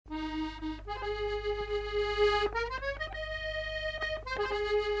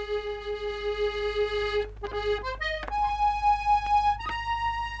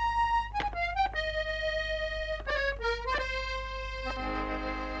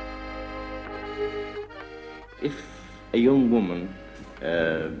if a young woman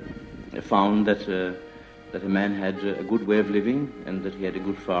found that a man had a good way of living and that he had a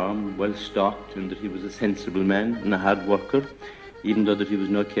good farm, well stocked, and that he was a sensible man and a hard worker, even though that he was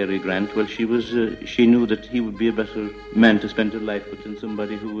no Cary Grant, well, she knew that he would be a better man to spend her life with than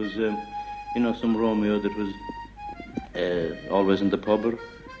somebody who was, some Romeo that was always in the pub or,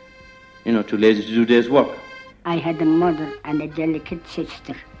 too lazy to do day's work. I had a mother and a delicate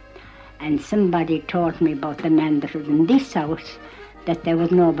sister, and somebody told me about the man that was in this house, that there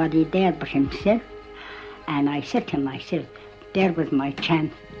was nobody there but himself. And I said to myself, there was my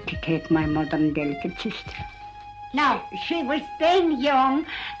chance to take my mother and delicate sister. Now, she was then young,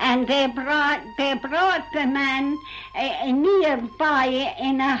 and they brought the man nearby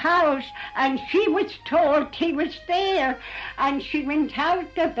in a house, and she was told he was there, and she went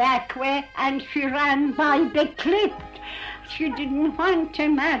out the back way, and she ran by the cliff. She didn't want to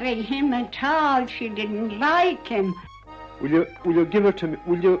marry him at all. She didn't like him. Will you give her to me?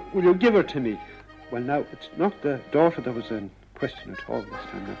 Will you give her to me? Well, now, it's not the daughter that was in question at all this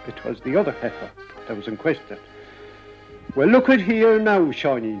time. It was the other heifer that was in question. Well, look at here now,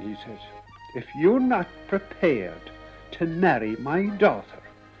 Shawnee, he says. If you're not prepared to marry my daughter,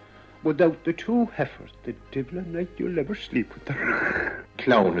 without the two heifers, the devil a night you'll never sleep with her.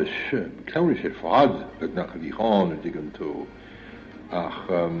 Clownish fad, but not the horn and digging to. Ach,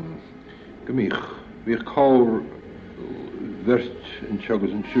 gemich, wir call verst in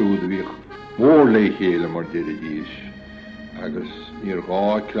chuggers and shoe, the wir more lay hele mar did it. Agus níor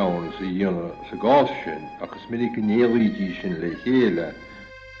gá clowns a dhéanana sa gás sin, agus minic an éalaidí sin le chéile.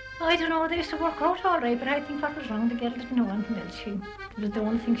 I don't know, they used to work out all right, but I think what was wrong, the girl didn't know anything else. It was the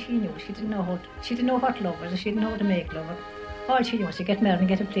only thing she knew. She didn't know what love was, and she didn't know how to make love. All she knew was to get married and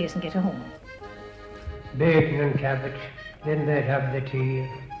get a place and get a home. Bacon and cabbage, then they'd have the tea,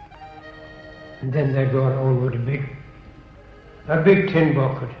 and then they'd go around with a big tin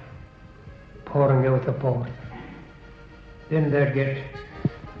bucket, pouring out the pot. Then they'd get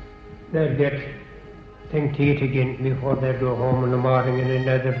thing to eat again before they'd go home in the morning and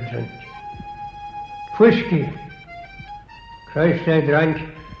another drink. Whiskey. Christ, I drank,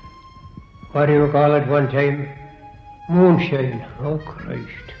 what do you call it one time? Moonshine. Oh, Christ.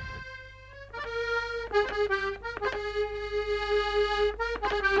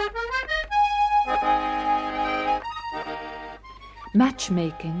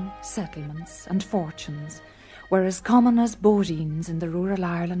 Matchmaking, settlements and fortunes were as common as bodines in the rural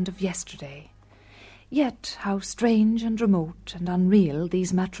Ireland of yesterday. Yet how strange and remote and unreal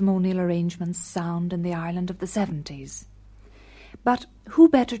these matrimonial arrangements sound in the Ireland of the 70s. But who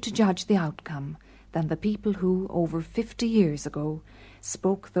better to judge the outcome than the people who, over 50 years ago,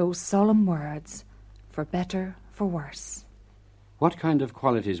 spoke those solemn words, for better, for worse? What kind of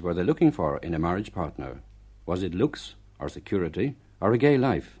qualities were they looking for in a marriage partner? Was it looks, or security, or a gay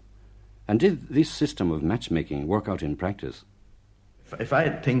life? And did this system of matchmaking work out in practice? If I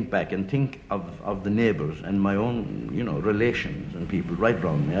think back and think of the neighbours and my own, relations and people right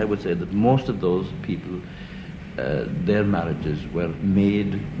around me, I would say that most of those people, their marriages were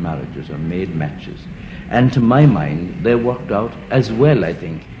made marriages or made matches. And to my mind, they worked out as well, I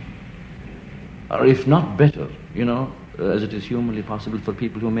think, or if not better, as it is humanly possible for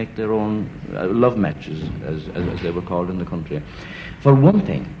people who make their own love matches, as they were called in the country. For one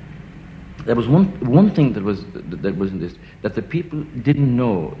thing, there was one thing that was in this, that the people didn't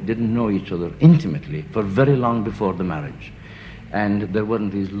know each other intimately for very long before the marriage. And there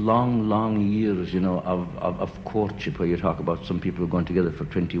weren't these long years, of courtship where you talk about some people who are going together for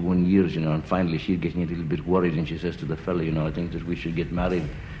 21 years, and finally she's getting a little bit worried and she says to the fellow, I think that we should get married,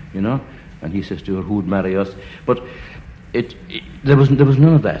 and he says to her, who'd marry us? But there was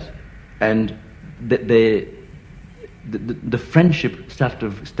none of that. And the friendship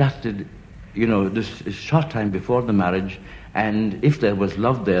started, this short time before the marriage, and if there was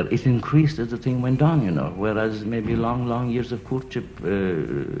love there, it increased as the thing went on, whereas maybe long years of courtship,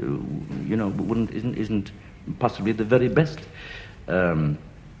 isn't possibly the very best.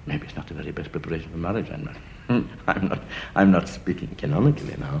 Maybe it's not the very best preparation for marriage. I'm not speaking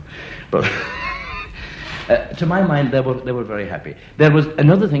canonically now, but to my mind, they were very happy. There was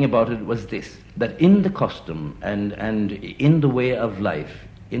another thing about it was this, that in the custom and in the way of life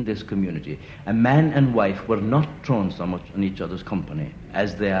in this community, a man and wife were not thrown so much on each other's company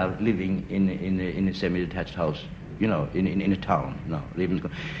as they are living in a semi-detached house, in a town. No,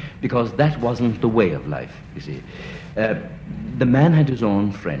 because that wasn't the way of life, you see. The man had his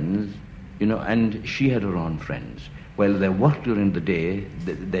own friends, and she had her own friends. Well, they worked during the day,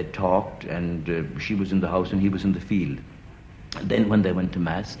 they talked, and she was in the house and he was in the field. then when they went to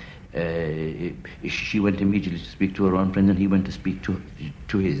Mass, she went immediately to speak to her own friend, and he went to speak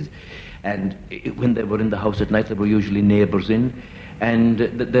to his. And when they were in the house at night, there were usually neighbours in, and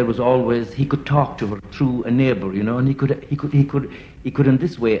there was always, he could talk to her through a neighbour, you know, and he could in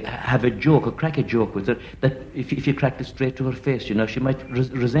this way have a joke or crack a joke with her that if you cracked it straight to her face, you know, she might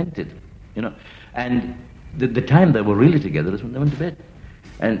resent it, you know. And the time they were really together is when they went to bed.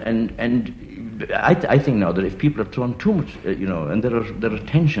 And I think now that if people are thrown too much, you know, and there are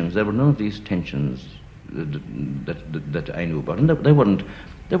tensions, there were none of these tensions that I knew about, and they weren't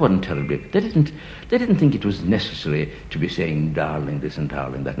terribly. They didn't think it was necessary to be saying darling this and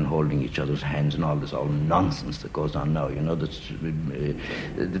darling that and holding each other's hands and all this nonsense that goes on now, you know, that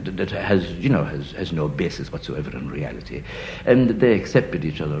has no basis whatsoever in reality. And they accepted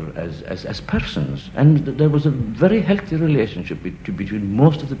each other as persons, and there was a very healthy relationship between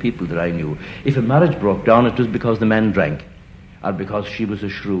most of the people that I knew. If a marriage broke down, it was because the man drank, or because she was a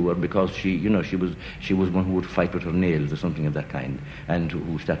shrew, or because she was one who would fight with her nails or something of that kind, and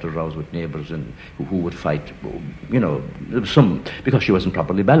who started rows with neighbours and who would fight, you know, because she wasn't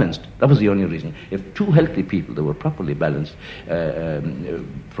properly balanced. That was the only reason. If two healthy people that were properly balanced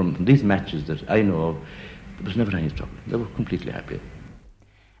from these matches that I know of, there was never any trouble. They were completely happy.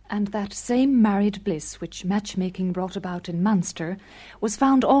 And that same married bliss which matchmaking brought about in Munster was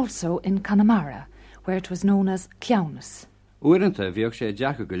found also in Connemara, where it was known as Ciaunus. Uaireanta bheadh sé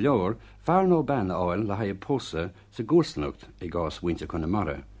deacha go leor, fear nó ben áil le haidh pósa sa gúrsanacht I gás bhainte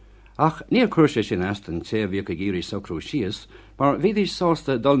Connemara. Ach níor chuir sé sin astan té bhíoh go géirí socrú síos, mar bhí is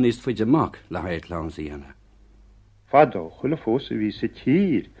sásta dul níos faide amach le haidh clánsaí ana. Fadó, chula fós a bhí sa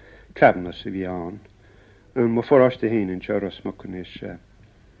tír, clebna sa bhí an. Má forráiste héin an teras mo chunis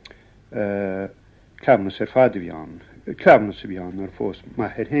clebna sa fada bhí an. Clebna sa bhí an ar fós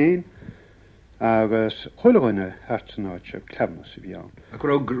maithir héin, agus chulaghine hartsanáte clebna sa bhí an. Ac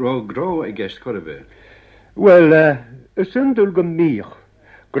rá I gceist chuir bheith? Well, is indul go míoch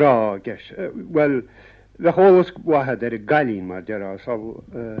grá gceist. Well, le chólas wathad ar a galín mar deará sal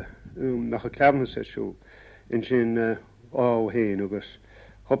nach a clebna sa siú in sin héin agus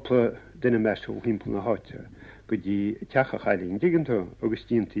hopla duine meisú himple na háte go dtí teacha chalín digantú agus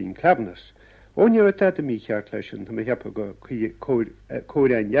díontaín clebnas. Óníor a tata mí cheart leis sin, tá heappa go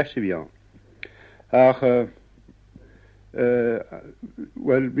cóireáin jeasa bhí an. Ach,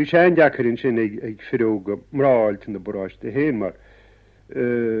 well, bhí sé an deacarin sin ag fiú go mráilt in na boráiste héin, mar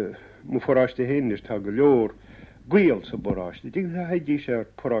mo foráiste héin is tá go leor gwial sa boráiste. Dín haidí sé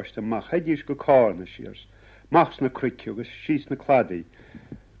poráiste mach, haidís go cána síos, machs na crici agus síos na cladaí,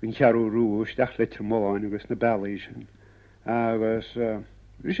 yn charw rŵs, dach letr moan agus na belis agus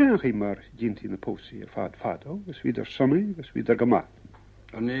bhí sé an chi mar díntaí na pósaí ar fadó, agus bhí ar sunnaí, agus bhí ar gama.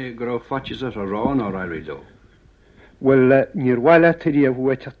 An é go fatis ar rán ar airidó? Well, níor bhaile tarí a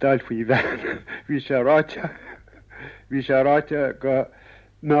bhua teachtáil faoi bhean. Bhí sé ráite go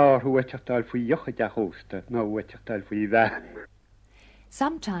ná bhua teachtáil faoi jocha deachósta, ná bhua teachtáil faoi bhean.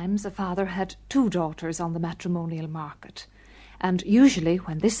 Sometimes a father had two daughters on the matrimonial market, and usually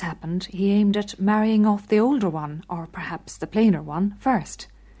when this happened he aimed at marrying off the older one, or perhaps the plainer one, first.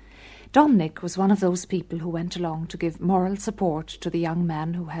 Dominic was one of those people who went along to give moral support to the young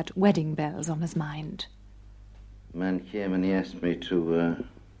man who had wedding bells on his mind. A man came and he asked me to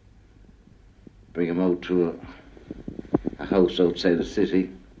bring him out to a house outside the city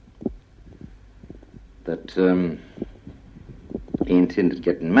that he intended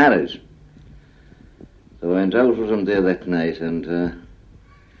getting married. So I went out with him there that night, and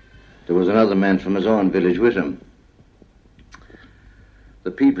there was another man from his own village with him. The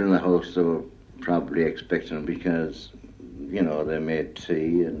people in the house, they were probably expecting him because, you know, they made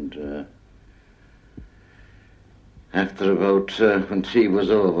tea, and after about, when tea was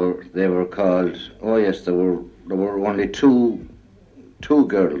over, they were called. Oh yes, there were only two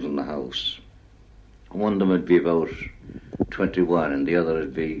girls in the house. One of them would be about 21 and the other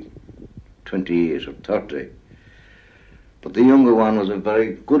would be 28 or 30. But the younger one was a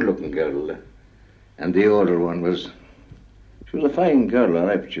very good-looking girl, and the older one was, she was a fine girl, all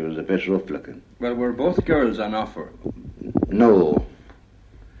right, but she was a bit rough-looking. Well, were both girls on offer? No.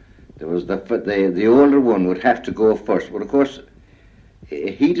 There was the older one would have to go first, but of course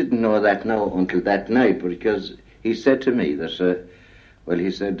he didn't know that now until that night, because he said to me that, well,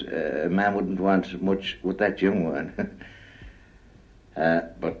 he said a man wouldn't want much with that young one.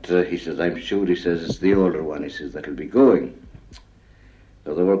 But he says, I'm sure, he says, it's the older one, he says, that'll be going.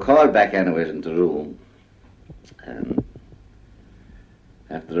 So they were called back anyways in the room, and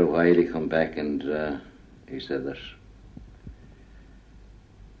after a while he come back and he said that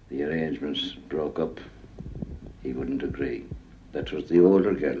the arrangements broke up. He wouldn't agree. that was the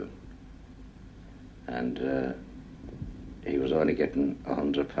older girl, and he was only getting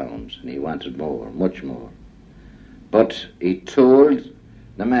 £100, and he wanted more, much more. But he told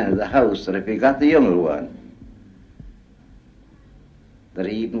the man of the house that if he got the younger one, that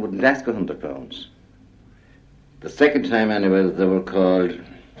he even wouldn't ask £100. The second time, anyway, they were called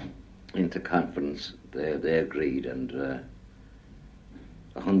into conference. They agreed, and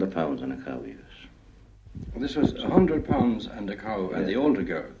 £100 and a cow he was. This was £100 and a cow, and the older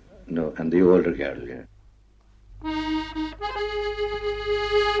girl. No, and the older girl, yeah.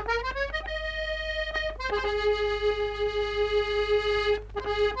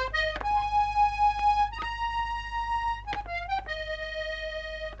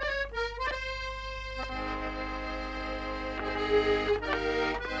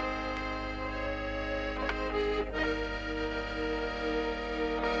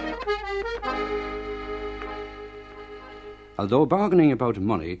 Although bargaining about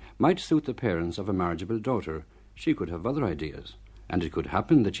money might suit the parents of a marriageable daughter, she could have other ideas, and it could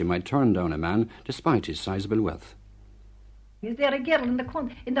happen that she might turn down a man despite his sizable wealth. Is there a girl in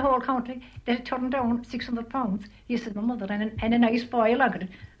the whole country that had turned down £600? He said, my mother, and a nice boy along with it.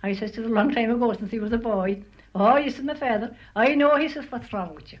 I says, it was a long time ago since he was a boy. Oh, he said, my father, I know, he says, what's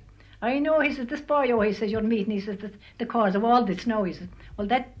wrong with you? I know, he says, this boy, oh, he says, you're meeting, he says, the cause of all this now, he says. Well,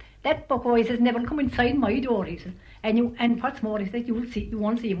 that buck, oh, he says, never come inside my door, he says. And what's more, he says, you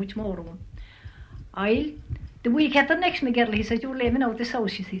won't see much more of him. The week after next, my girl, he says, you're living out this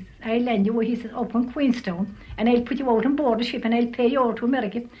house, he says. I'll lend you, he says, up on Queenstown, and I'll put you out on board the ship, and I'll pay you out to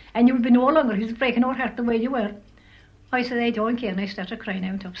America, and you'll be no longer, he's breaking our heart the way you were. I said, I don't care, and I started crying.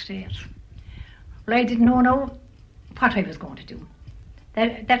 I went upstairs. Well, I didn't know now what I was going to do.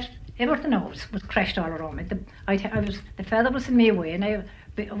 That everything else was crashed all around me. The father was in my way, and I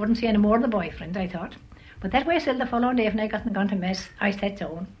wouldn't see any more of the boyfriend, I thought. But that way, still, the following day, when I got gone to mess, I sat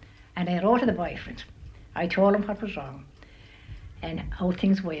down, and I wrote to the boyfriend. I told him what was wrong, and how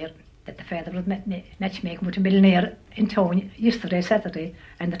things were, that the father was matchmaking with a millionaire in town yesterday, Saturday,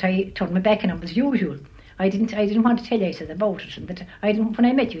 and that I turned my back on him as usual. I didn't want to tell you, I said, about it, and that when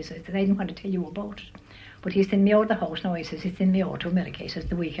I met you, I said, I didn't want to tell you about it. But he sent me out of the house now, he says, he sent me out to America, he says,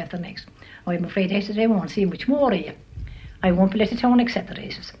 the week after next. Oh, I'm afraid, I said, I won't see much more of you. I won't be let it down, etc., he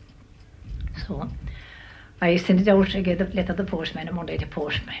says. So, I sent it out, I gave the letter to the postman, on Monday to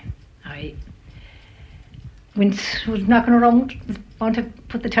postman. I was knocking around, wanted to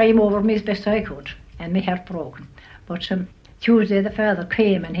put the time over me as best I could, and my heart broken. But Tuesday the father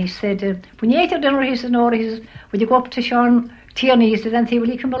came and he said, when you ate your dinner, he said, no, he says, will you go up to Sean Tierney, he said, and see, will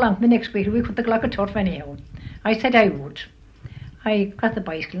he come along to me next week? We put the clock at turf anyhow. I said I would. I got the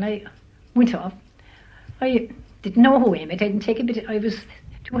bicycle and I went off. I didn't know who I met, I didn't take a bit, I was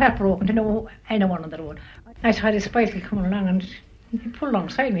too heartbroken to know anyone on the road. I saw this bicycle coming along and he pulled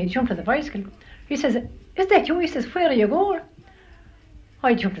alongside me, he jumped to the bicycle. He says, is that you? He says, where are you going?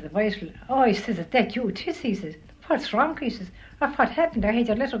 I jumped to the bicycle. Oh, he says, is that you? Tis, he says, what's wrong? He says, oh, what happened? I had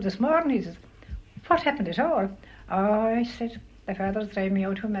your letter this morning. He says, what happened at all? Oh, I said, the father's driving me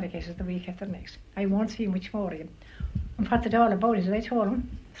out to America, he says, the week after next. I won't see much more of him. And what's it all about? He says, I told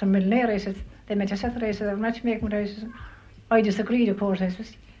him, some millionaire, I said, they met us Saturday, I said, I'm matchmaking with her. I said, I disagreed, of course. I said,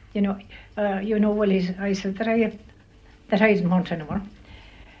 you know, well, I said that I didn't want anymore.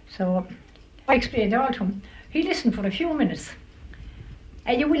 So I explained all to him. He listened for a few minutes.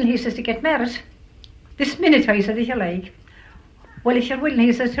 Are you willing, he says, to get married? This minute, I said, if you like. Well, if you're willing,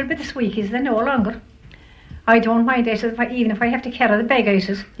 he says, it'll be this week, he said, no longer. I don't mind, I said, even if I have to carry the bag, I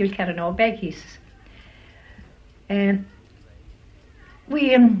says, you'll carry no bag, he says. It'll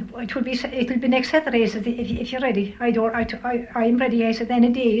be next Saturday, I said, if you're ready. I'm ready, I said, any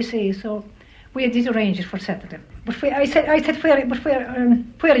day, you say, so we did arrange it for Saturday. But I said, where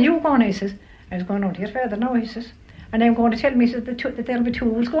are you going, I says. I was going out here further now, he says. And I'm going to tell him, he says, that there'll be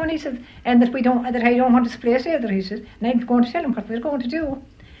tools going, he says, and that I don't want this place either, he says. And I'm going to tell him what we're going to do.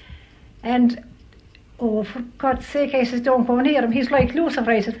 And, oh, for God's sake, I says, don't go and hear him. He's like Lucifer,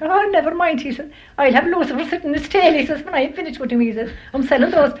 I says. Oh, never mind, he says. I'll have Lucifer sitting in his tail, he says, when I'm finished with him, he says. I'm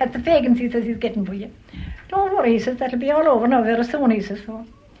selling those pets of Fagans, he says, he's getting for you. Don't worry, he says, that'll be all over now very soon, he says. So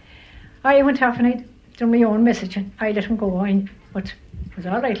I went off and I done my own message and I let him go. But it was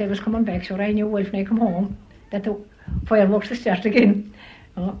all right, I was coming back, so I knew well when I come home that the fireworks would start again.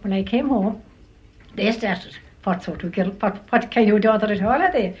 When I came home, they started. What kind of daughter at all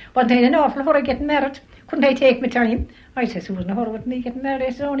are they? Wasn't I an awful hurry getting married? Couldn't I take my time? I said, who was in a hurry with me getting married?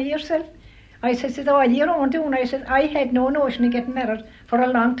 I said, only yourself. I said, it's all your own doing. I said, I had no notion of getting married for a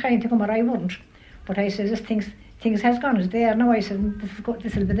long time to come, or I wouldn't. But I said, things has gone as they are now. I said,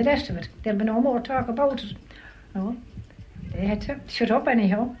 this will be the rest of it. There'll be no more talk about it. No. They had to shut up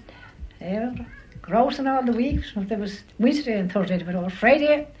anyhow. They were grousing all the week. So there was Wednesday and Thursday, but over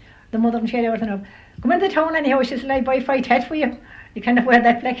Friday, the mother and she were up. Come into town anyhow, she said, I'll buy a white hat for you. You can't wear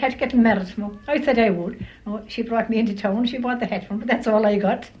that black hat getting married. I said I would. Oh, she brought me into town, she bought the hat for me, but that's all I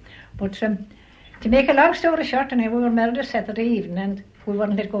got. But to make a long story short, we were married a Saturday evening and we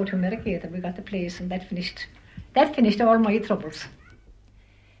wouldn't let go to America either. We got the place and that finished all my troubles.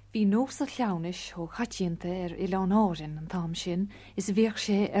 Bhí nós a cheannis ó chatínta Ileán Áireann an tám sin is bhíoh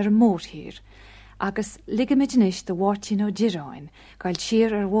sé móthír, agus ligamidnis de bhhairtín ó Diráin, gail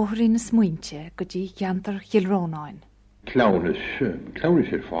siar bhóthín na smuinte go dtí cheantar Chilrónáin.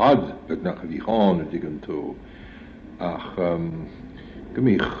 Clownish fad, but nach vi gaan digen to. Ach,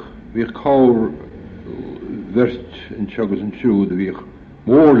 gemich, wir kaur verst in chuggers and shoe, de wir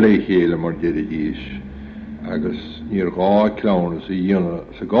more leichele maar dirigies. Agus neer ga clowns a jene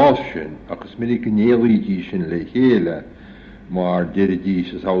se gasjen, agus minnig een eligies in leichele, maar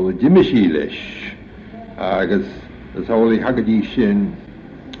dirigies is al dimisielish. Agus is al hagadies in.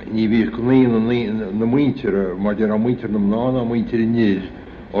 Ní bhíh clean na muintere, maar der aan muinter nam ná muintere níos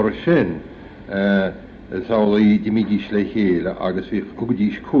or a sin. Sálaí dimidís le chéile agus bhíh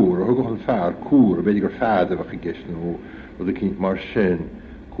cogadís cúr, thugad an fear cúr, a beidir fad a bhecha gisna ó a cinint mar sin,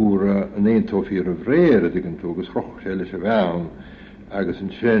 cúr an éontófír a bhréir a digan tú, agus chroch sé leis a bhean, agus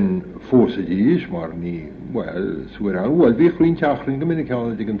an sin fósa dís, mar ní, well, suair an, well, bhíh chrín teachrin go minic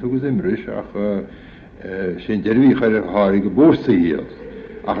an a digan tú gus imris, ach sin dervíh ar háir go bósta híal.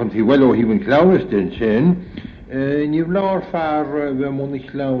 Ach an tí well ó hí an clownis den sin, níor lár fear bheith mna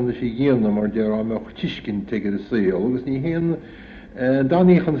clownis I dhéanam mar dear am meach tiscin teige a saol, agus ní héan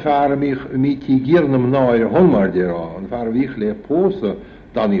daníoch an fear mí tí ggéarnam náir a honmar dear an fear a bhích le pósa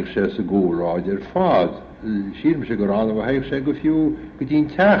daníoch sé sa górá dear fad. Sírim sé go rán a bheith sé go fiú go dtín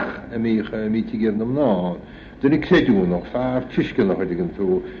teach a mí tí ggéarnam ná. Dyn credú noch fear tiscin nach digan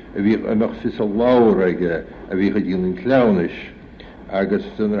tú a bhích a meach fis a láir aige a bhích a dtían clownis. Agus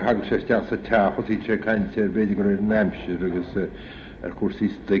yn yr hagos estiach sa tach, hos I tre caint beidig o'r namsir, agus cursí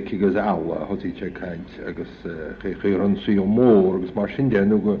stic agus ala, hos I tre caint, agus chyr yn si o môr, agus mar sindia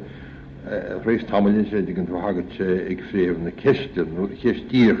nw go reis tamalin sé digan tu hagat ag fref na cestin,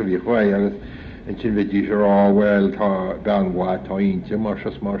 cestir fi chwai, agus yn sy'n fedi sy'n ra, wel, ta ban wa ta eintio, mar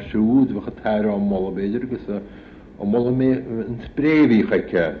sias mar siwd, fych a tair o mola beidir, agus o mola me yn sprefi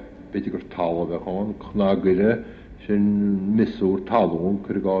chaica, beidig o'r tala fe chon, chnagire, sin misúr talún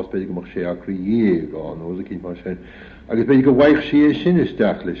chur gás beidir go mar sé acrí dhéagán ó a cinint mar sin. Agus beidir go bhaich sé sin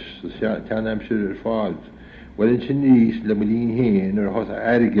isteach leis tean aimsir ar fáid. Well in sin níos le malín héin ar has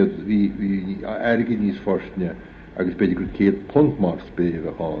airigid hí níos forstne agus beidir go céad punt mar spéh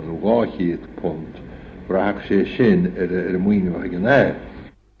aán ó gáchéad punt braach sé sin ar a muoine bheith an air.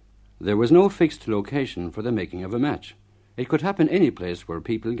 There was no fixed location for the making of a match. It could happen any place where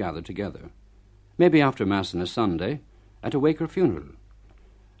people gathered together. Maybe after Mass on a Sunday, at a wake or funeral.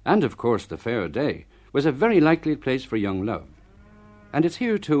 And, of course, the fair day was a very likely place for young love. And it's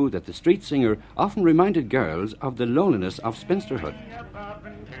here, too, that the street singer often reminded girls of the loneliness of spinsterhood.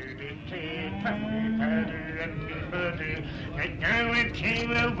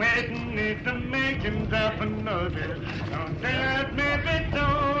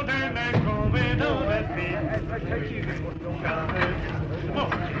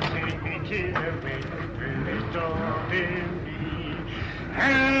 How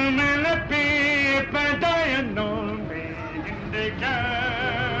will it be if I die alone in the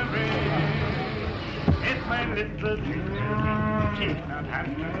garden? If my little dream not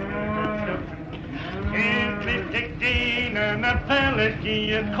happen, if sixteen and a palace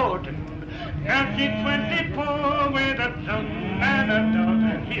of cotton, now she's 24 with a son and a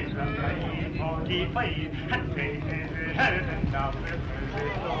daughter. He's a 45 and faces heaven down with her.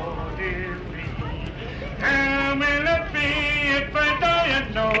 How will it be if I die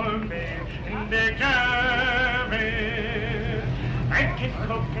alone in the cabin? I can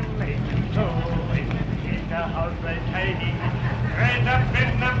cook and make and sew in the house right tidy. Right up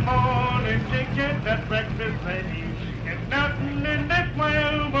in the morning to get that breakfast ready. There's nothing in this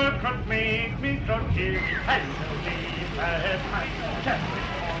wild world could make me so cheap. I don't leave at night. Just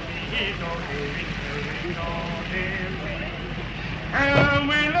for me, don't leave. How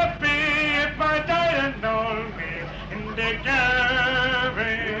will it be if I die alone in the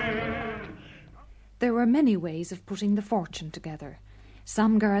cabin? There were many ways of putting the fortune together.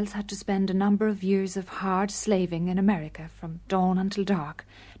 Some girls had to spend a number of years of hard slaving in America from dawn until dark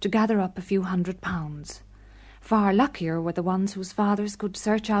to gather up a few £100. Far luckier were the ones whose fathers could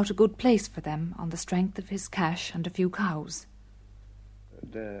search out a good place for them on the strength of his cash and a few cows.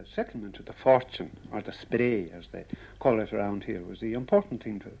 the settlement of the fortune, or the spray, as they call it around here, was the important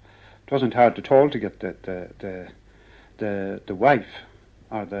thing. It wasn't hard at all to get the wife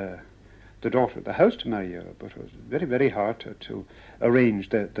or the daughter of the house to marry her, but it was very, very hard to arrange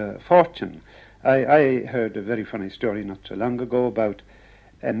the fortune. I heard a very funny story not so long ago about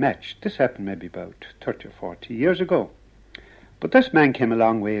a match. This happened maybe about 30 or 40 years ago. But this man came a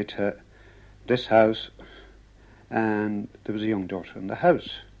long way to this house, and there was a young daughter in the house.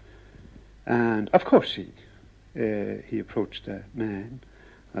 And of course he approached the man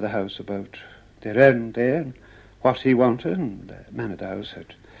of the house about their errand there and what he wanted, and the man of the house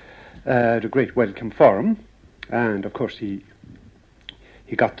had a great welcome for him. And of course he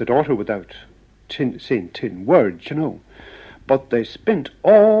got the daughter without saying 10 words, you know. But they spent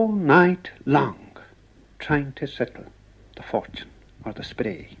all night long trying to settle the fortune or the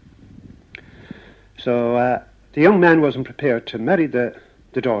spray. So the young man wasn't prepared to marry the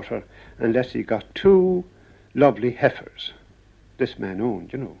daughter unless he got 2 lovely heifers this man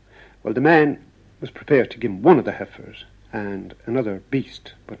owned, you know. Well, the man was prepared to give him one of the heifers and another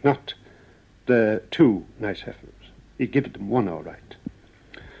beast, but not the 2 nice heifers. He'd give them one all right.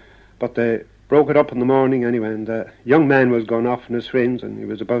 But they broke it up in the morning anyway, and the young man was going off with his friends, and he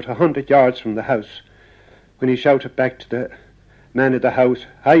was about 100 yards from the house when he shouted back to the man of the house,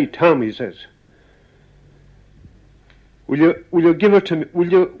 "Hi, Tom," he says. Will you give her to me?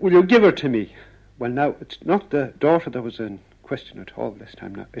 Will you give her to me? Well, now, it's not the daughter that was in question at all this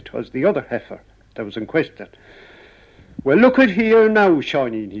time now. It was the other heifer that was in question. Well, look at here now,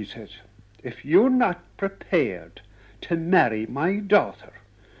 Shawneen, he says. If you're not prepared to marry my daughter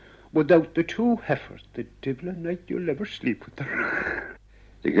without the 2 heifers, the devil a night you'll ever sleep with her.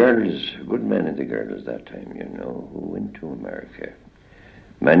 The girls, a good many of the girls that time, you know, who went to America,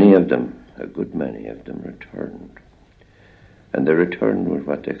 many of them, a good many of them returned. And they returned with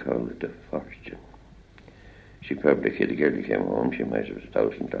what they called the fortune. The girl who came home, she might have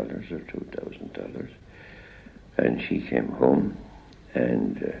 $1,000 or $2,000. And she came home,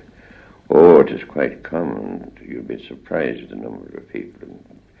 and it is quite common. You'll be surprised at the number of people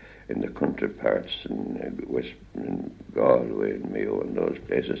in the country parts in West, in Galway and Mayo and those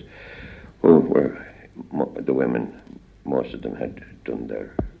places, who were, the women, most of them had done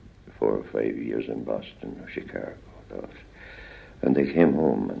their 4 or 5 years in Boston or Chicago. And they came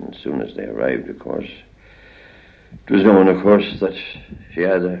home, and as soon as they arrived, of course, it was known, of course, that she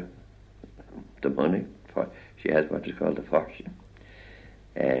had the money. She had what is called a fortune.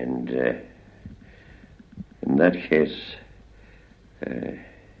 And in that case, there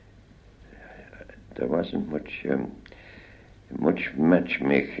wasn't much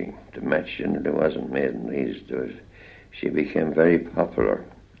matchmaking. The match generally wasn't made in these days. She became very popular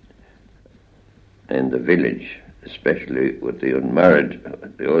in the village, especially with the unmarried,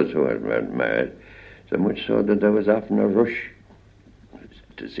 those who had married, so much so that there was often a rush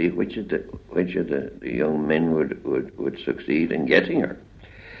to see which of the young men would succeed in getting her.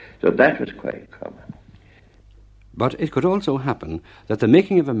 So that was quite common. But it could also happen that the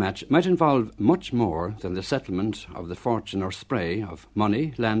making of a match might involve much more than the settlement of the fortune or spray of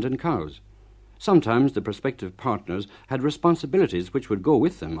money, land and cows. Sometimes the prospective partners had responsibilities which would go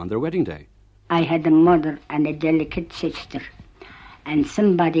with them on their wedding day. I had a mother and a delicate sister, and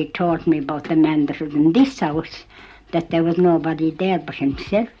somebody told me about the man that was in this house, that there was nobody there but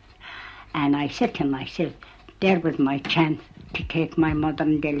himself. And I said to myself, there was my chance to take my mother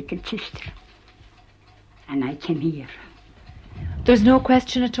and delicate sister. And I came here. There's no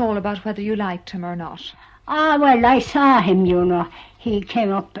question at all about whether you liked him or not. Well, I saw him, you know. He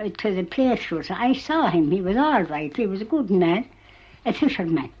came up to the place. I saw him. He was all right. He was a good man, a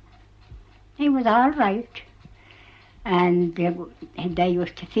fisherman. He was all right. And they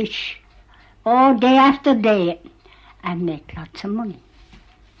used to fish all day after day and make lots of money.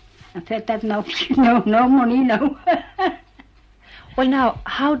 In fact, that's no money now. Well, now,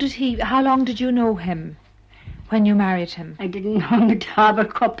 how long did you know him when you married him? I didn't know him at all a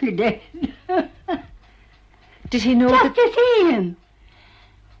couple of days. Did he know just to see him?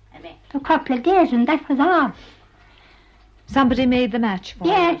 A couple of days, and that was all. Somebody made the match for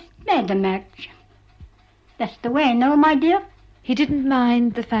you? Yes, made the match. That's the way, no, my dear. He didn't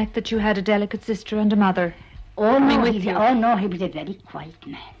mind the fact that you had a delicate sister and a mother. Oh, no, he was a very quiet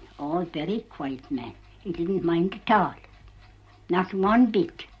man. Oh, very quiet man. He didn't mind at all. Not one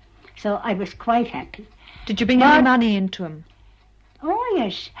bit. So I was quite happy. Did you bring any money into him? Oh,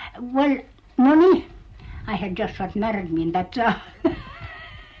 yes. Well, money, I had just what married me, and that's all.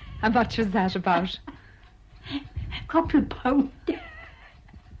 And what was that about? A couple of pounds.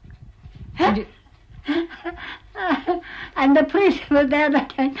 And the priest was there that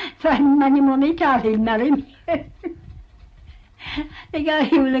time, so I hadn't any money at all, he'd marry me. The guy,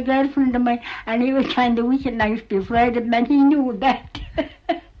 he was a great friend of mine, and he was kind of wicked, and I used to be afraid of him, and he knew that.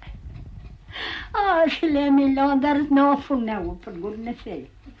 Oh, she let me alone. There is no fun now, for goodness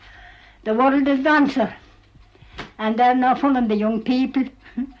sake. The world is gone, sir. And there's no fun in the young people.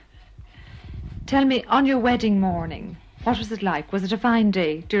 Tell me, on your wedding morning, what was it like? Was it a fine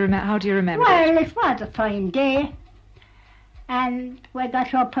day? How do you remember Well, it? it was a fine day. And we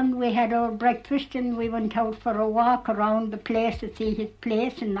got up and we had our breakfast and we went out for a walk around the place to see his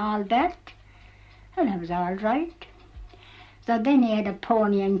place and all that. And it was all right. So then he had a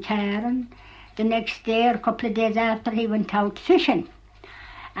pony and car, and the next day, or a couple of days after, he went out fishing.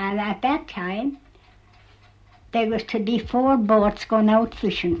 And at that time, there was to be 4 boats going out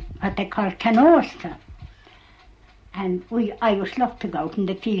fishing, what they call canoes. And I was lucky to go out in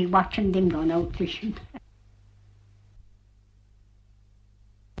the field watching them going out fishing.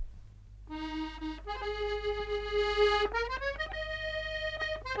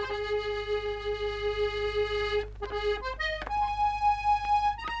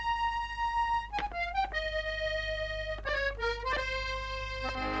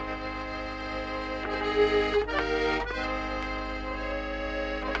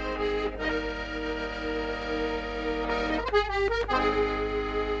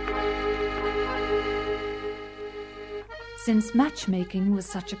 Since matchmaking was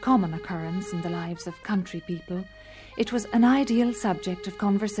such a common occurrence in the lives of country people, it was an ideal subject of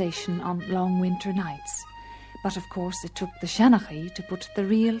conversation on long winter nights. But of course it took the Shanachie to put the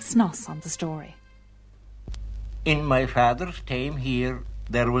real snoss on the story. In my father's time here,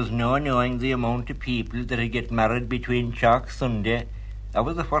 there was no knowing the amount of people that would get married between Chalk Sunday, that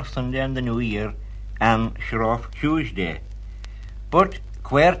was the first Sunday in the New Year, and Shroff Tuesday. But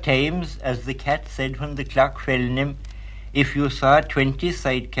queer times, as the cat said when the clock fell in him, if you saw 20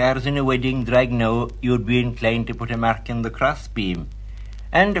 sidecars in a wedding drag now, you'd be inclined to put a mark in the crossbeam.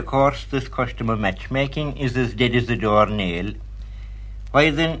 And of course this custom of matchmaking is as dead as a doornail. Why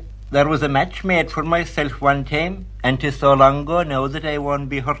then, there was a match made for myself one time, and 'tis so long ago now that I won't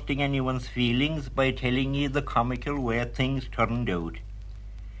be hurting anyone's feelings by telling ye the comical way things turned out.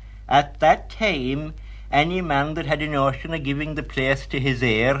 At that time, any man that had a notion of giving the place to his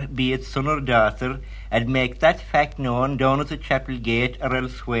heir, be it son or daughter, had make that fact known down at the chapel gate or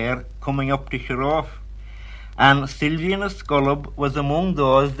elsewhere, coming up to Shroff. And Sylvie Scullub was among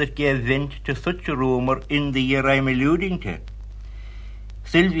those that gave vent to such a rumour in the year I'm alluding to.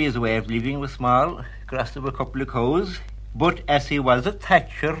 Sylvia's way of living was small, grass of a couple of cows, but as he was a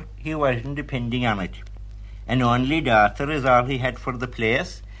thatcher, he wasn't depending on it. An only daughter is all he had for the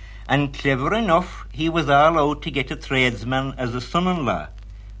place, and clever enough, he was all out to get a tradesman as a son-in-law.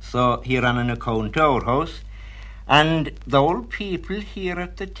 So he ran an account to our house, and the old people here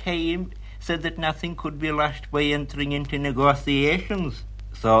at the time said that nothing could be lost by entering into negotiations.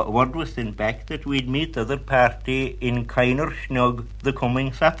 So word was sent back that we'd meet the other party in Kyner Snug the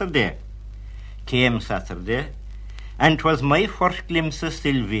coming Saturday. Came Saturday, and 'twas my first glimpse of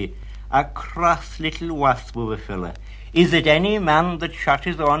Sylvie, a cross little wasp of a fella. Is it any man that shot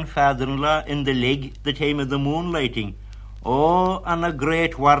his own father-in-law in the leg the time of the moonlighting? Oh, and a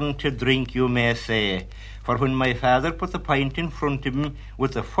great warrant to drink, you may say. For when my father put the pint in front of him,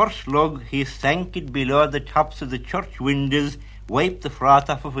 with the first lug he sank it below the tops of the church windows, wiped the froth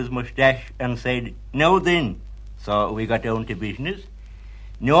off of his moustache, and said, "Now then." So we got down to business.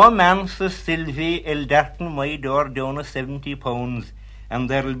 "No man," says Sylvie, "'ll darken my door down a £70, and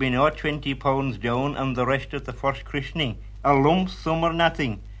there'll be no £20 down and the rest at the first christening, a lump sum or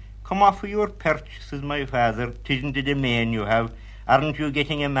nothing. Come off of your perch," says my father, "'tisn't a domain you have. Aren't you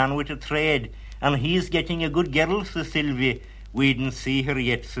getting a man with a trade? And he's getting a good girl," says Sylvie. "We didn't see her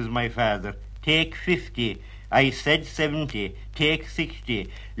yet," says my father. "Take 50. I said 70. Take 60.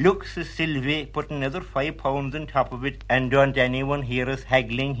 Look," says Sylvie, "put another £5 on top of it, and don't anyone hear us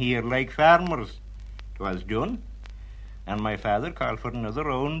haggling here like farmers." 'Twas done, and my father called for another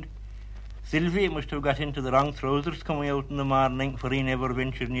round. Sylvie must have got into the wrong trousers coming out in the morning, for he never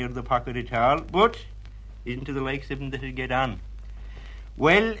ventured near the pocket at all, but isn't to the likes of him that he'd get on.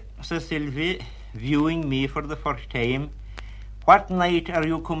 "Well," says Sylvie, viewing me for the first time, "what night are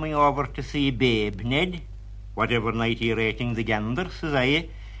you coming over to see Babe, Ned?" "Whatever night you're eating the gander," says I.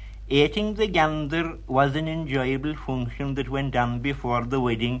 Eating the gander was an enjoyable function that went on before the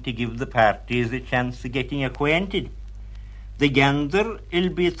wedding to give the parties a chance of getting acquainted. "The gander 'll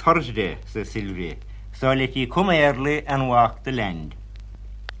be Thursday," says Sylvie, "so let ye come early and walk the land."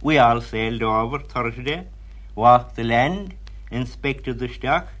 We all sailed over Thursday, walked the land, inspected the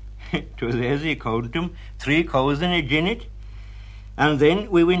stock. 'Twas as you count 'em, 3 cows and a jinnet, And then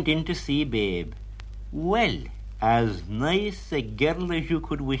we went in to see Babe. Well, as nice a girl as you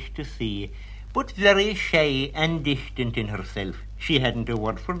could wish to see, but very shy and distant in herself. She hadn't a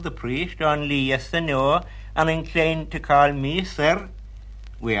word for the priest, only yes and no, and inclined to call me sir.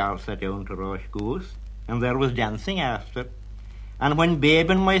 We all sat down to roast goose, and there was dancing after. And when Babe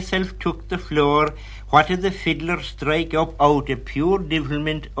and myself took the floor, what did the fiddler strike up out of pure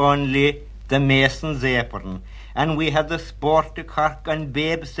devilment only? The Mason's apron. And we had the sport to Cork, and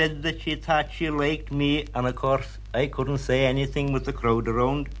Babe said that she thought she liked me, and of course I couldn't say anything with the crowd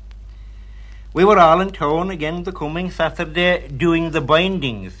around. We were all in town again the coming Saturday doing the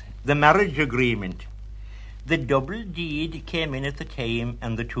bindings, the marriage agreement. The double deed came in at the time,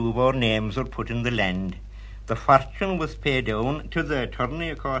 and the two of our names were put in the land. The fortune was paid down to the attorney,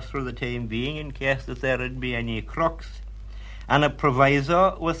 of course, for the time being, in case that there would be any crooks. And a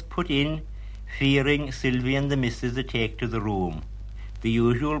proviso was put in, fearing Sylvie and the missus to take to the room. The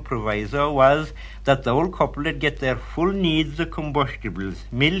usual proviso was that the old couple would get their full needs of combustibles,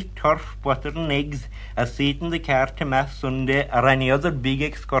 milk, turf, butter and eggs, a seat in the car to Mass Sunday, or any other big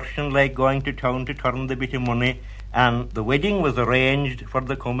excursion like going to town to turn the bit of money, and the wedding was arranged for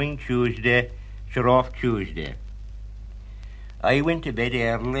the coming Tuesday, sure off Tuesday. I went to bed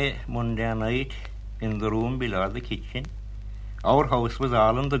early Monday night in the room below the kitchen. Our house was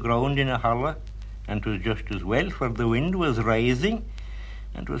all on the ground in a hollow, and 'twas just as well, for the wind was rising,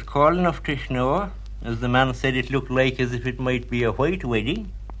 and 'twas cold enough to snow. As the man said, it looked like as if it might be a white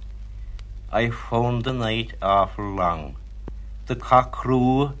wedding. I found the night awful long. The cock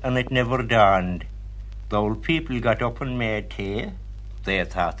crew, and it never dawned. The old people got up and made tea. They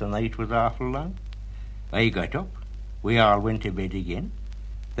thought the night was awful long. I got up. We all went to bed again.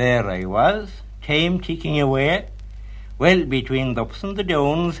 There I was, time ticking away. Well, between the ups and the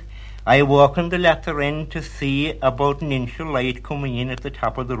downs, I walked on the latter end to see about an inch of light coming in at the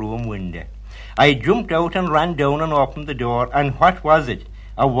top of the room window. I jumped out and ran down and opened the door, and what was it?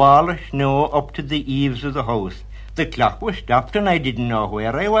 A wall of snow up to the eaves of the house. The clock was stopped, and I didn't know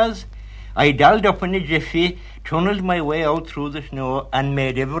where I was. I dolled up in a jiffy, tunnelled my way out through the snow, and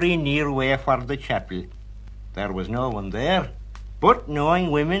made every near way for the chapel. There was no one there, but knowing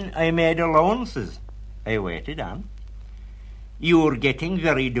women, I made allowances. I waited on. "You're getting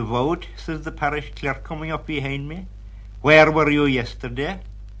very devout," says the parish clerk coming up behind me. "Where were you yesterday?"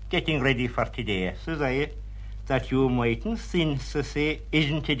 "Getting ready for today," says I. "That you mightn't sin," says he,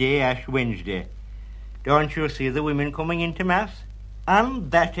 "isn't today Ash Wednesday? Don't you see the women coming into Mass?"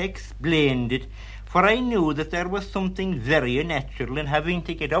 And that explained it, for I knew that there was something very unnatural in having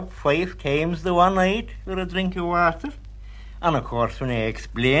to get up 5 times the one night for a drink of water. And of course, when I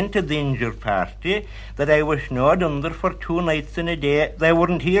explained to the injured party that I was snowed under for 2 nights in a day, they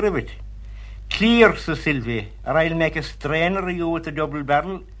wouldn't hear of it. "Clear," says Sylvie, "or I'll make a strainer of you with a double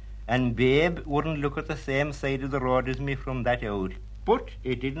barrel." And Babe wouldn't look at the same side of the road as me from that out. But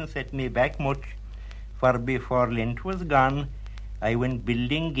it didn't set me back much, for before Lent was gone, I went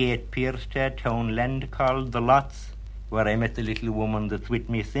building gate piers to a townland called the Lots, where I met the little woman that's with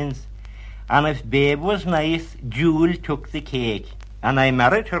me since. And if Babe was nice, Jewel took the cake, and I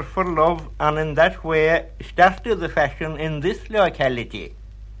married her for love, and in that way started the fashion in this locality.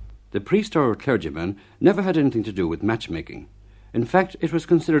 The priest or clergyman never had anything to do with matchmaking. In fact, it was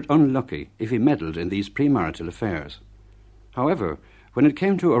considered unlucky if he meddled in these premarital affairs. However, when it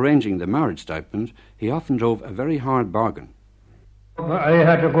came to arranging the marriage stipend, he often drove a very hard bargain. I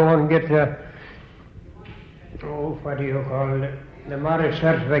had to go and get the marriage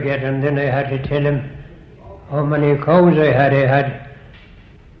certificate, and then I had to tell him how many cows I had.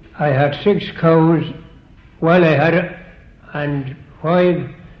 I had 6 cows, and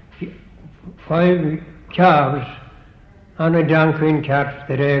five calves and a donkey and cart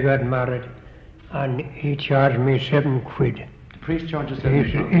that I got married, and he charged me 7 quid. The priest charged us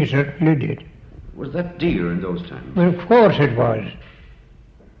 7 quid? He certainly did. Was that dear in those times? Well, of course it was.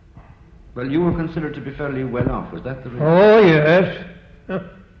 Well, you were considered to be fairly well off, was that the reason? Oh, yes.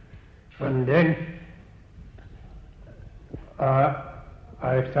 And then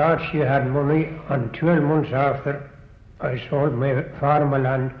I thought she had money, and 12 months after I sold my farm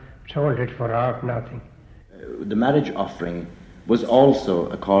land, sold it for half nothing. The marriage offering was also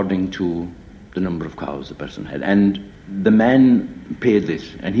according to the number of cows the person had, and the man paid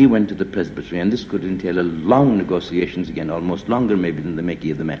this, and he went to the presbytery, and this could entail a long negotiations again, almost longer maybe than the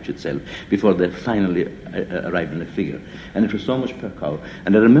making of the match itself, before they finally arrived in a figure. And it was so much per cow.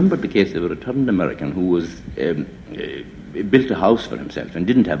 And I remembered the case of a returned American who was built a house for himself and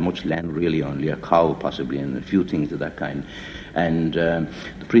didn't have much land, really, only a cow possibly and a few things of that kind. And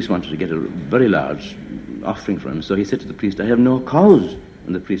the priest wanted to get a very large offering for him. So he said to the priest, I have no cows.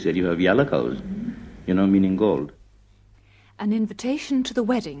 And the priest said, you have yellow cows, meaning gold. An invitation to the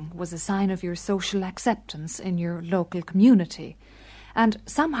wedding was a sign of your social acceptance in your local community, and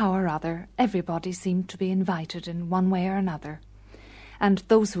somehow or other everybody seemed to be invited in one way or another. And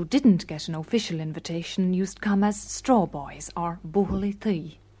those who didn't get an official invitation used to come as straw boys or bóthalaí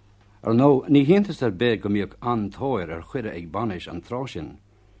tí. No, ní hiantas be go mbeadh an tóir chuide ag banis an trásin.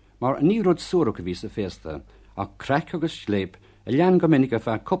 Mar ní rud súrach a bhí sa fésta, ach craic agus sléip a lean go minic a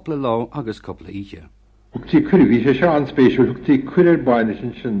feadh coppla lá agus coppla oíche. Tí cuir bhí sé an spéisiúil, tí cuir banis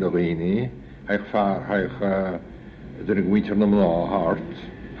sin do réine, ag idir an ghuiintear na lá hart,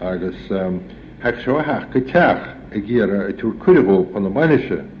 agus ag seo heach go teach a ggéire a túr cuirigó pan na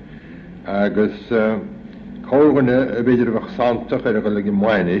bainise, agus cóganna a beidir bheith santach ar a go le go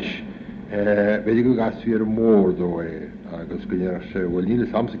mainis, beidir go gasí ar mór dó agus go near sé bhfuil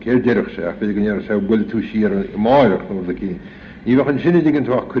níle samsa céir deirech sé, beidir go near sé bhfuil tú siar máireach nó aquí. Ní bheith an sinna digan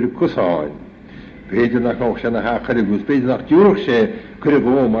tú ach cuirig cusáin. Beidir nach nó sé na ha chuirigús, beidir nach dúrach sé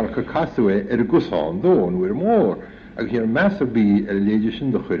cuirigó mar go casú ar a gusáin dó nuair mór. Agus ar measa bí ar léidir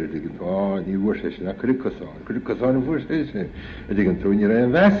sin do chuir digan tú, ní bhuair sé sin na cuirig cusáin a bhuair sé sin, a digan tú ní ra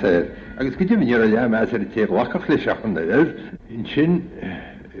an bheasir. Agus go dtíh níar a le measa ar téag lachach le seachan leidir. In sin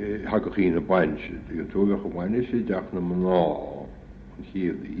ha go chin a bainse, digan tú bheith go bainne sé deach na mná an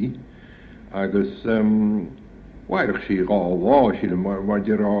chéadaí, agus wairich sí gá lá sí mar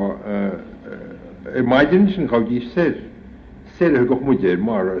dirá maidin sin chaudí sér. Sér a goch muidir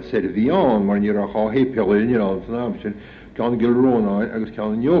mar sér bhíán mar níar a chá hépeáil in an san am sin ceann gilrónáid agus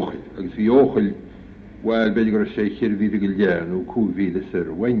ceann an agus bhí óchail bhil beidir gur sé chéir bhí go léan ó cúhíle sér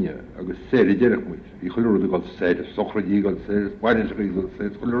bhaine agus sér i deireach muid. Bhí chuileúda gáil sér, sochradí gáil sér, baine gáil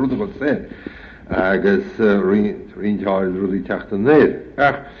sér, chuileúda gáil sér agus rinteáil rudí teachta néir.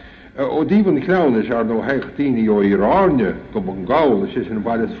 ó díban clownis ar nó heachtíine ó Iráne go an gáil sé sin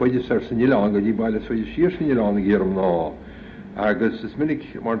bailile foiide ser san Ián, go dí bailile foiide sír san Ián géarm ná. Agus is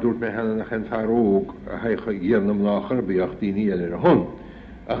minic mar dúirt mé hena nach an fearóg a heicha géarnam náchar bíochtíine ar a hon.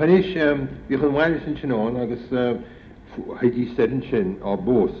 A chanéis bhí chun mhaile sin sinán agus heidí sterin sin á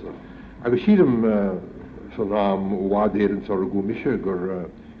bósa. Agus sídam san am bhádéirann sa go mise gur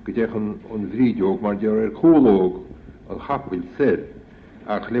go déchan an bhrídeog mar dear ar cólóg an chapfuil sér.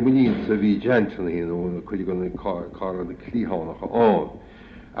 Ach le muín sa bhí gentan ó chuide gan cá an clíánacha an.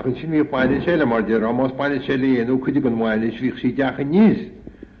 Ach an sin bhí páine séile mar dear am más páine séile ó chuide gan mhaile bhí sí deacha níos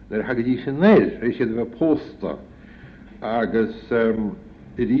nar hagadí sin néir, rééis siad bheith pósta agus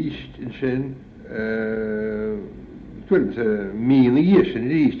i ríist in sin tuairm sa mína dhé sin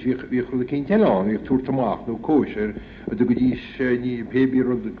ríist bhí chuil cinn teán, bhí túirtamach nó cóisir a do go dtí ní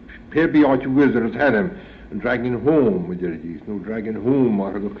pébí áit bhuiidir a thenim an dragging home with your ideas, no dragging home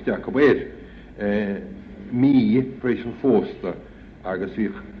or go kteach a bit. Me, fresh and foster, agus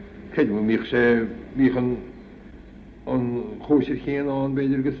vich kedum mich sé vich an choisir chéan an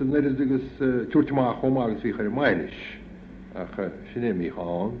beidir gus an neris agus túirtamach home agus vich ar mainish. Ach sinné mich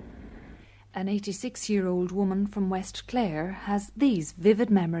an. An 86-year-old woman from West Clare has these vivid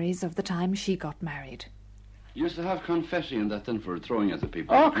memories of the time she got married. You used to have confession and that then for throwing at the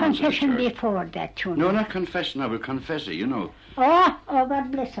people. Oh, confession before that, too. No, not confession, but confession, you know. Oh, God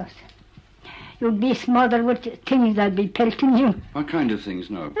bless us. You'd be smothered with things that'd be pelting you. What kind of things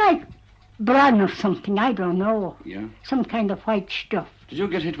now? Like bran or something, I don't know. Yeah? Some kind of white stuff. Did you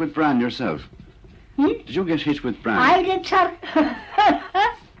get hit with bran yourself? Did you get hit with bran? I did, sir.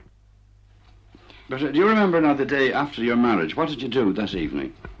 But do you remember now the day after your marriage, what did you do that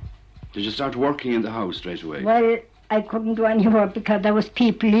evening? Did you start working in the house straight away? Well, I couldn't do any work because there was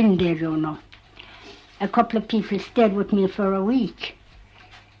people in there, you know. A couple of people stayed with me for a week,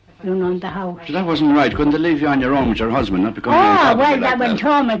 you know, in the house. So that wasn't right. Couldn't they leave you on your own with your husband, not becoming well, I went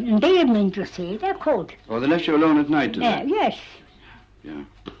home in the evening, you see. They could. Oh, they left you alone at night, did they? Yes. Yeah.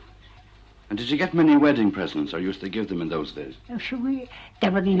 And did you get many wedding presents, or used to give them in those days? Oh,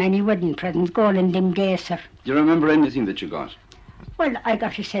 there wasn't many wedding presents going in them days, sir. Do you remember anything that you got? Well, I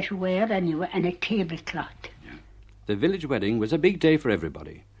got a set of ware anyway, and a tablecloth. Yeah. The village wedding was a big day for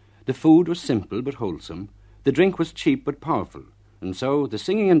everybody. The food was simple but wholesome, the drink was cheap but powerful, and so the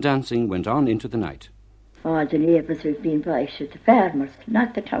singing and dancing went on into the night. All the neighbours would be invited, the farmers,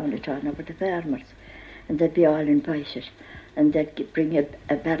 not the town at all, no, but the farmers, and they'd be all invited, and they'd bring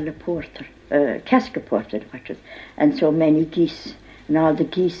a barrel of porter, cask of porter, and so many geese, and all the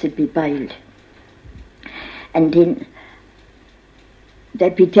geese would be boiled. And then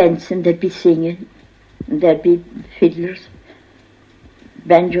there'd be dancing, there'd be singing, and there'd be fiddlers,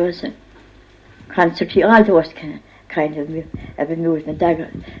 banjos, and concerty, all those kind of amusement.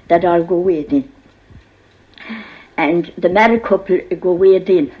 That'd all go away then. And the married couple go away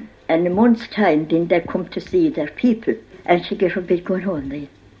then. And in a month's time, then they come to see their people. And she get her bit going home then.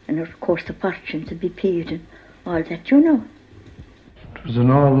 And of course the fortune to be paid and all that, you know. It was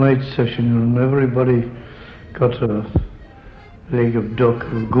an all-night session, and everybody got a leg of duck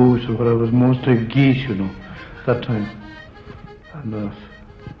or goose or whatever. It was mostly geese, you know, that time. And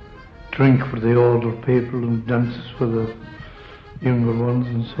drink for the older people and dances for the younger ones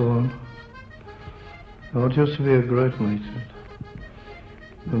and so on. Oh, it used to be a great night.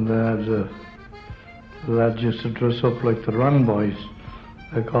 And they had the lads used to dress up like the Ran boys.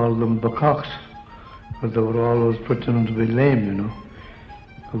 They called them Bacocks, because they were always pretending to be lame, you know.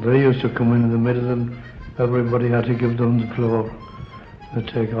 So they used to come in the middle and everybody had to give them the floor. They'd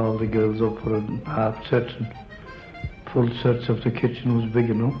take all the girls up for a half set and full sets if the kitchen was big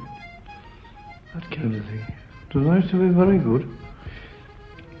enough. That kind of thing. It was nice to be very good.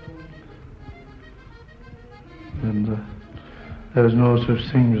 And there was no such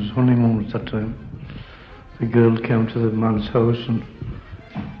thing as honeymoon at that time. The girl came to the man's house and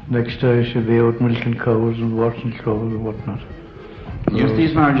next day she'd be out milking cows and washing clothes and whatnot. Used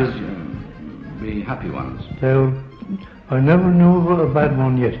these marriages be happy ones? I never knew of a bad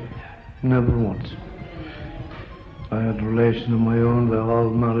one yet. Never once. I had relations of my own, they were all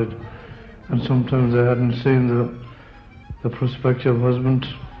married, and sometimes I hadn't seen the prospective husband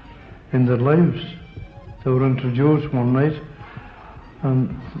in their lives. They were introduced one night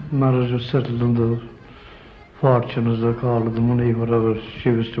and marriage was settled on the fortune, as they call it, the money, whatever she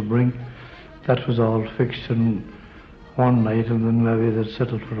was to bring. That was all fixed in one night, and then maybe they'd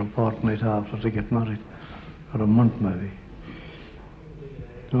settled for a fortnight after to get married, or a month maybe.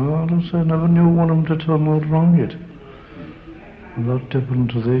 No, I never knew one of them to turn out wrong yet. A lot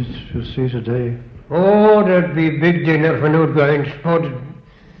different to this you see today. Oh, there'd be big dinner for new going, spotted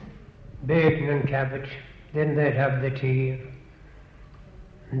bacon and cabbage. Then they'd have the tea.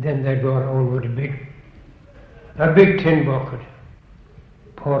 And then they'd go around with a big tin bucket,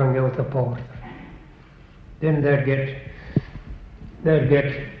 pouring out the porter. Then they'd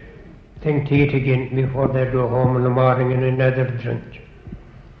get thing to eat again before they'd go home in the morning and another drink.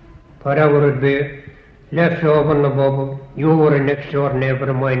 Whatever would be left over in the bubble, you were a next door neighbour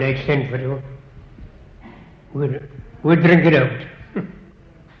of mine, I'd send for you. We'd drink it out.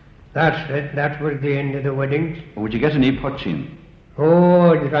 That's it, that was the end of the weddings. Would you get any poaching?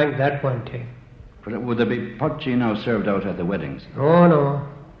 Oh, I drank that one time. But would there be poaching now served out at the weddings? Oh, no.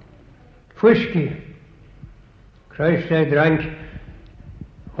 Whiskey. Christ, I drank,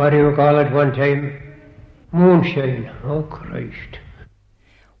 what do you call it one time? Moonshine. Oh, Christ.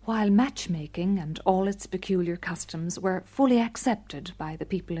 While matchmaking and all its peculiar customs were fully accepted by the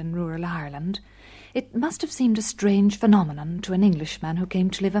people in rural Ireland, it must have seemed a strange phenomenon to an Englishman who came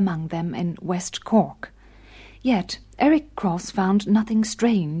to live among them in West Cork. Yet Eric Cross found nothing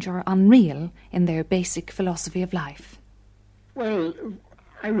strange or unreal in their basic philosophy of life. Well,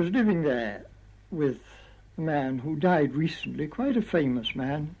 I was living there with a man who died recently, quite a famous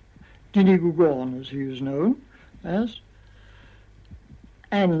man, Dinny Gugorn, as he was known as.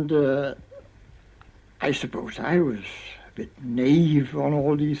 And I suppose I was a bit naive on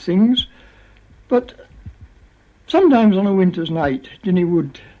all these things, but sometimes on a winter's night, Dinny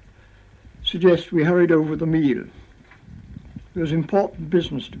would suggest we hurried over the meal. There was important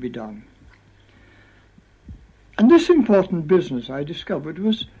business to be done. And this important business, I discovered,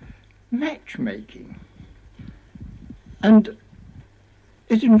 was matchmaking. And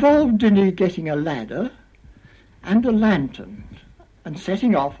it involved Dinny getting a ladder and a lantern and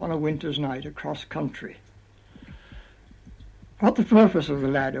setting off on a winter's night across country. What the purpose of the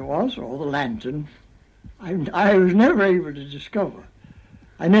ladder was, or the lantern, I was never able to discover.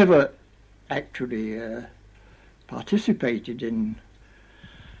 I never actually participated in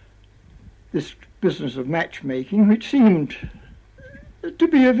this business of matchmaking, which seemed to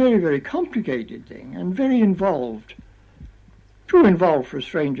be a very, very complicated thing and very involved. Too involved for a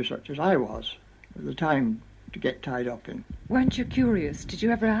stranger such as I was at the time to get tied up in. Weren't you curious? Did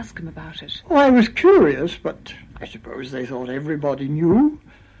you ever ask him about it? Oh, I was curious, but I suppose they thought everybody knew.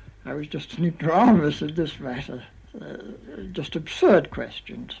 I was just an ignoramus in this matter. Just absurd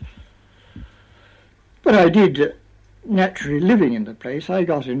questions. But I did, naturally living in the place, I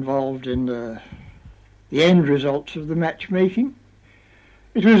got involved in the end results of the matchmaking.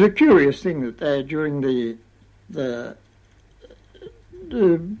 It was a curious thing that there during the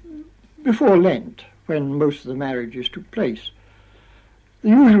before Lent, when most of the marriages took place, the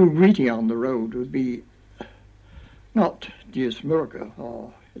usual greeting on the road would be not Dies Murga,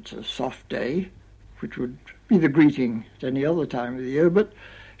 or it's a soft day, which would be the greeting at any other time of the year, but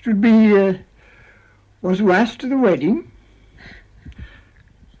it would be Was who asked to the wedding?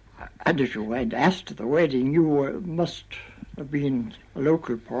 And if you weren't asked to the wedding, you must have been a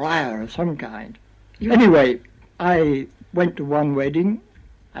local pariah of some kind. Anyway, I went to one wedding,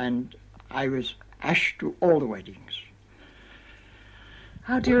 and I was asked to all the weddings.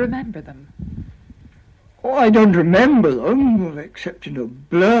 How do you remember them? Oh, I don't remember them, except in a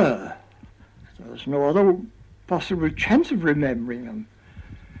blur. There's no other possible chance of remembering them.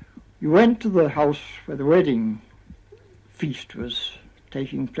 You went to the house where the wedding feast was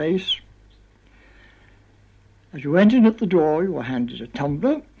taking place. As you went in at the door, you were handed a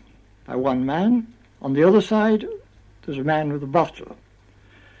tumbler by one man. On the other side, there's a man with a bottle.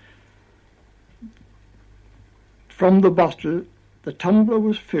 From the bottle, the tumbler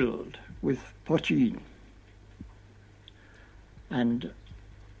was filled with poteen. And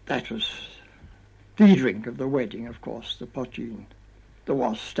that was the drink of the wedding, of course, the poteen. There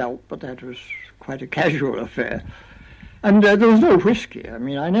was stout, but that was quite a casual affair. And there was no whiskey. I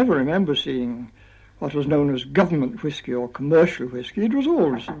mean, I never remember seeing what was known as government whiskey or commercial whiskey. It was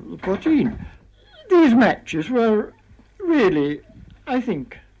always the poteen. These matches were really, I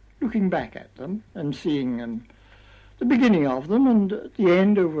think, looking back at them and seeing the beginning of them and at the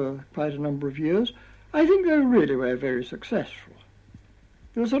end over quite a number of years, I think they really were very successful.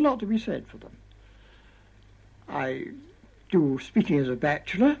 There was a lot to be said for them. I do, speaking as a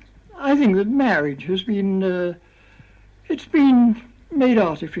bachelor, I think that marriage has been, it's been made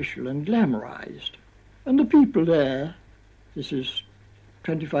artificial and glamorized. And the people there, this is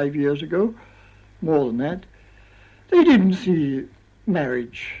 25 years ago, more than that, they didn't see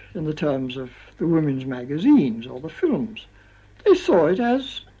marriage in the terms of the women's magazines or the films. They saw it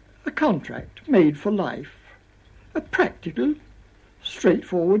as a contract made for life, a practical,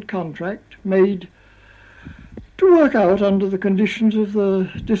 straightforward contract made to work out under the conditions of the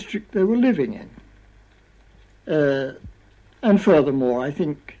district they were living in. And furthermore, I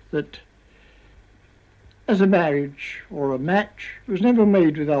think that as a marriage or a match, it was never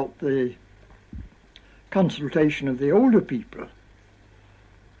made without the consultation of the older people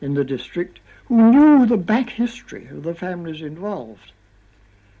in the district who knew the back history of the families involved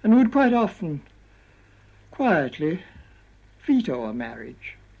and would quite often quietly veto a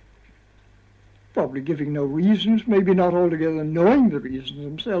marriage, probably giving no reasons, maybe not altogether knowing the reasons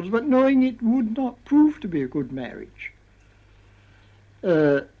themselves, but knowing it would not prove to be a good marriage.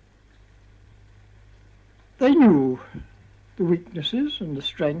 They knew the weaknesses and the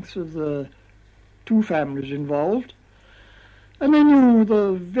strengths of the two families involved, and they knew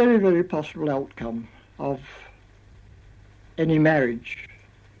the very, very possible outcome of any marriage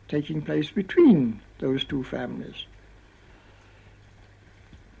taking place between those two families.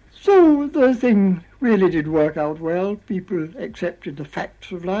 So the thing really did work out well. People accepted the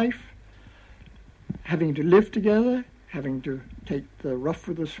facts of life, having to live together, having to take the rough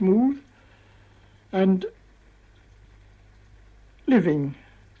with the smooth, and living.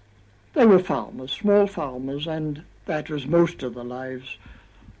 They were farmers, small farmers, and that was most of their lives.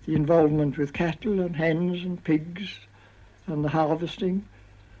 The involvement with cattle and hens and pigs and the harvesting,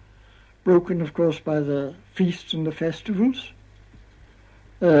 broken, of course, by the feasts and the festivals,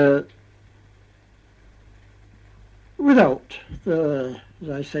 without the, as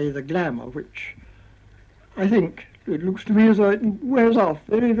I say, the glamour, which I think it looks to me as though it wears off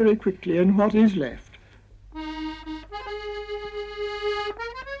very, very quickly, and what is left.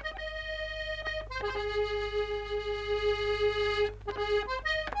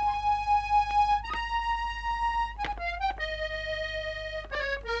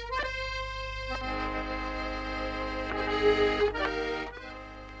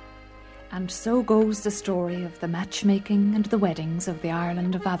 And so goes the story of the matchmaking and the weddings of the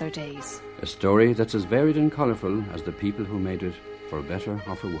Ireland of other days. A story that's as varied and colourful as the people who made it, for better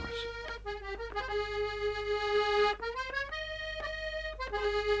or for worse.